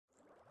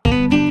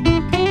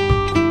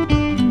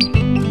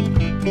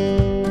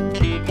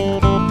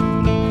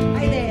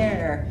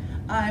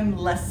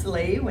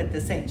Leslie with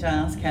the St.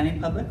 Johns County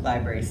Public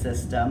Library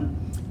System,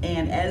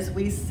 and as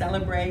we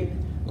celebrate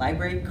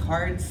Library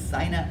Card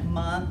Sign-Up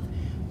Month,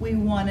 we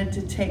wanted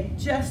to take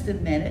just a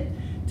minute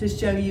to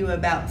show you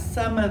about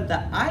some of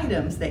the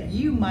items that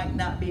you might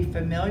not be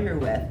familiar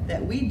with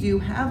that we do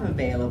have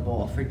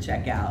available for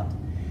checkout.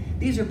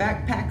 These are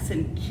backpacks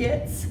and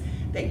kits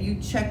that you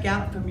check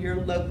out from your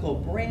local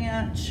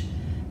branch.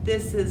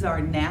 This is our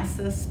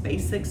NASA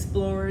Space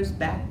Explorers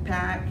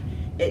backpack.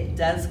 It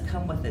does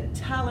come with a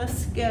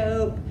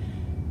telescope,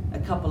 a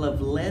couple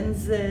of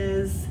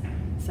lenses,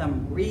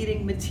 some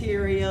reading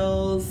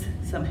materials,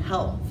 some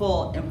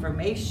helpful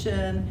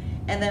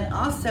information, and then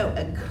also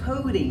a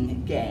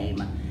coding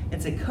game.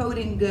 It's a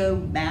Coding Go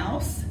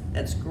mouse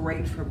that's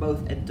great for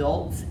both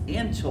adults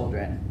and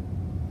children.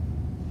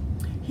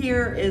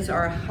 Here is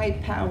our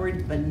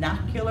high-powered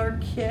binocular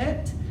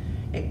kit.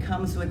 It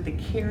comes with the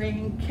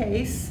carrying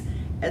case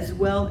as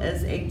well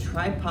as a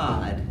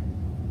tripod.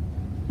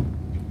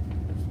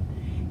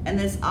 And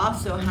this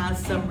also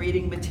has some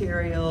reading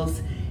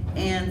materials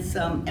and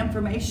some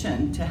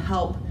information to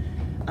help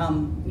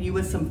you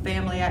with some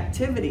family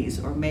activities,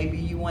 or maybe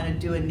you want to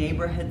do a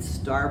neighborhood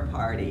star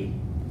party.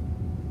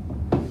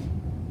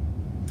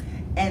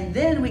 And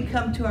then we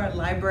come to our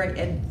library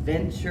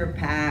adventure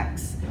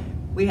packs.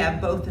 We have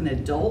both an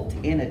adult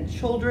and a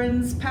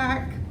children's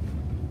pack.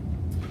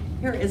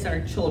 Here is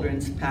our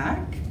children's pack.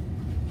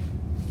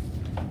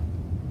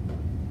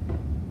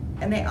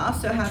 And they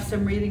also have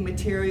some reading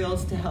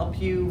materials to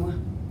help you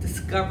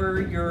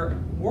discover your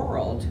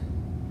world.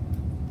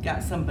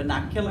 Got some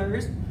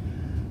binoculars,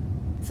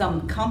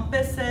 some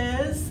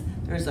compasses,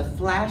 there's a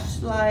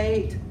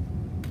flashlight,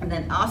 and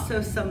then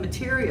also some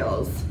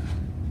materials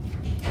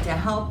to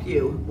help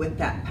you with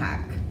that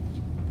pack.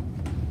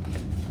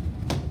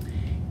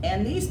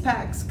 And these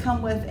packs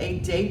come with a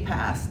day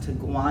pass to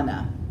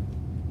Guana.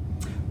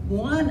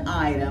 One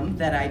item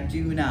that I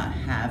do not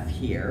have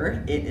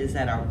here, it is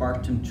at our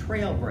Bartram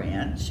Trail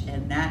branch,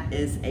 and that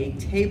is a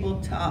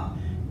tabletop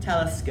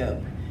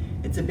telescope.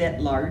 It's a bit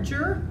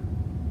larger,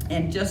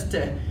 and just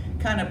to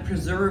kind of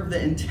preserve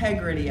the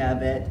integrity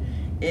of it,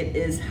 it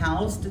is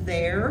housed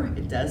there.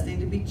 It does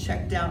need to be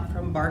checked out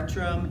from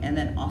Bartram and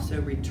then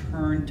also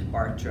returned to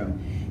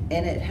Bartram.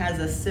 And it has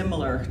a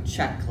similar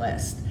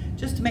checklist,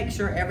 just to make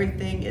sure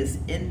everything is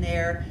in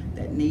there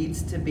that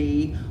needs to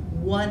be.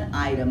 One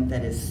item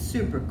that is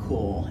super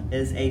cool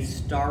is a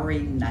Starry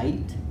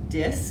Night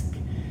disc.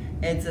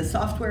 It's a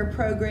software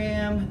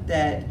program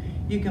that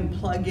you can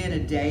plug in a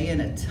day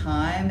at a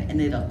time and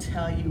it'll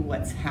tell you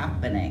what's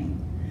happening.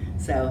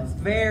 So it's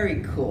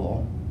very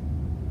cool.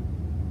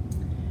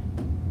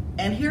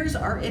 And here's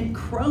our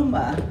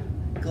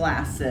EnChroma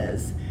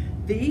glasses.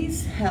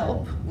 These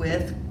help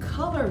with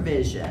color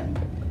vision.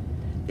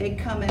 They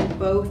come in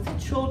both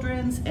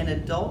children's and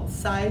adult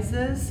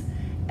sizes,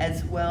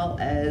 as well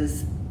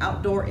as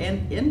outdoor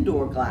and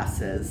indoor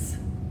glasses.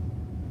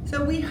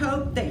 So we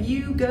hope that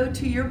you go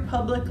to your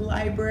public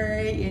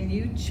library and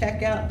you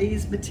check out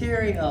these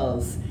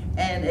materials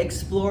and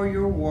explore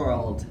your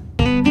world.